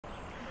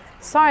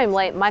Sorry I'm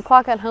late, my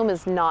clock at home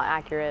is not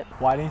accurate.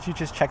 Why didn't you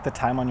just check the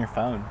time on your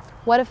phone?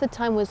 What if the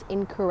time was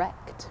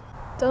incorrect?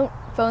 Don't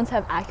phones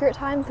have accurate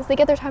time? Because they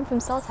get their time from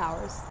cell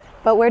towers.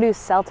 But where do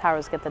cell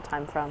towers get the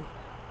time from?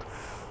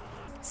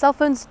 Cell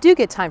phones do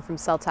get time from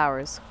cell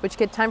towers, which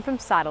get time from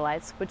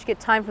satellites, which get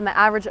time from the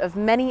average of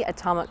many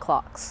atomic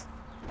clocks.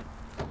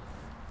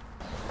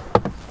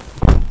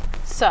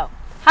 So,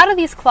 how do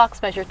these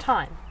clocks measure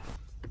time?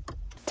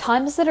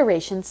 Time is the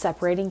duration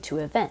separating two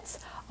events.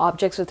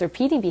 Objects with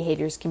repeating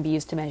behaviors can be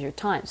used to measure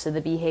time, so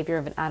the behavior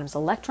of an atom's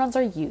electrons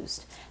are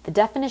used. The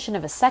definition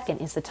of a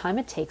second is the time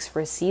it takes for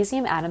a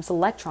cesium atom's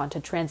electron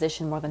to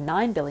transition more than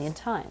 9 billion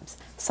times.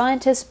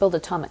 Scientists build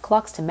atomic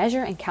clocks to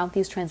measure and count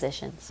these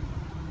transitions.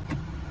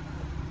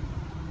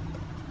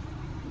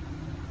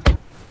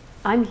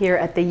 I'm here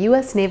at the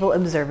US Naval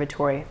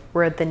Observatory,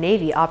 where the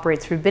Navy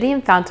operates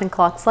rubidium fountain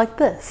clocks like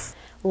this.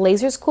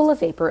 Lasers cool a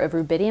vapor of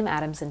rubidium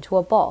atoms into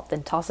a ball,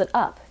 then toss it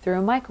up through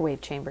a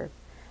microwave chamber.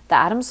 The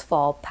atoms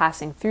fall,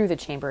 passing through the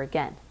chamber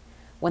again.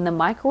 When the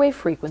microwave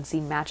frequency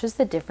matches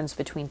the difference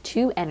between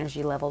two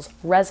energy levels,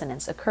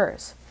 resonance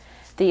occurs.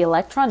 The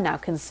electron now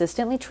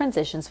consistently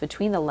transitions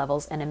between the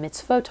levels and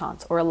emits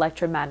photons, or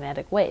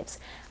electromagnetic waves,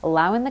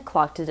 allowing the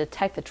clock to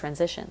detect the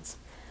transitions.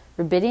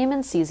 Rubidium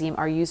and cesium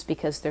are used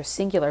because their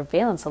singular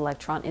valence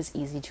electron is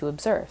easy to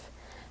observe.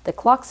 The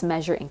clocks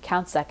measure and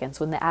count seconds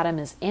when the atom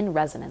is in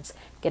resonance,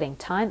 getting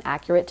time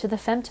accurate to the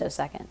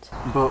femtosecond.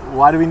 But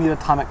why do we need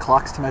atomic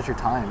clocks to measure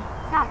time?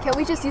 Yeah, can't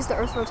we just use the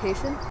Earth's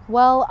rotation?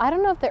 Well, I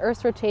don't know if the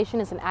Earth's rotation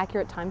is an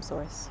accurate time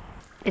source.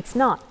 It's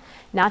not.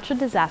 Natural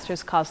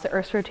disasters cause the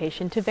Earth's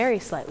rotation to vary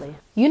slightly.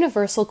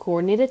 Universal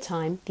Coordinated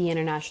Time, the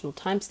International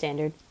Time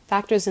Standard,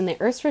 factors in the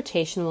Earth's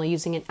rotation while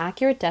using an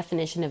accurate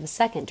definition of a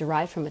second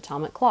derived from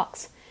atomic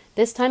clocks.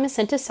 This time is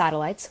sent to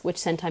satellites, which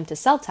send time to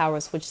cell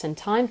towers, which send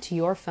time to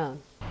your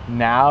phone.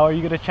 Now are you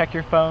going to check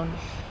your phone?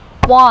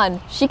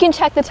 Juan, she can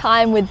check the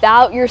time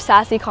without your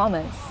sassy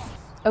comments.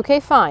 Okay,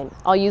 fine.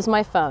 I'll use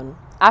my phone.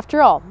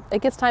 After all,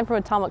 it gets time from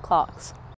atomic clocks.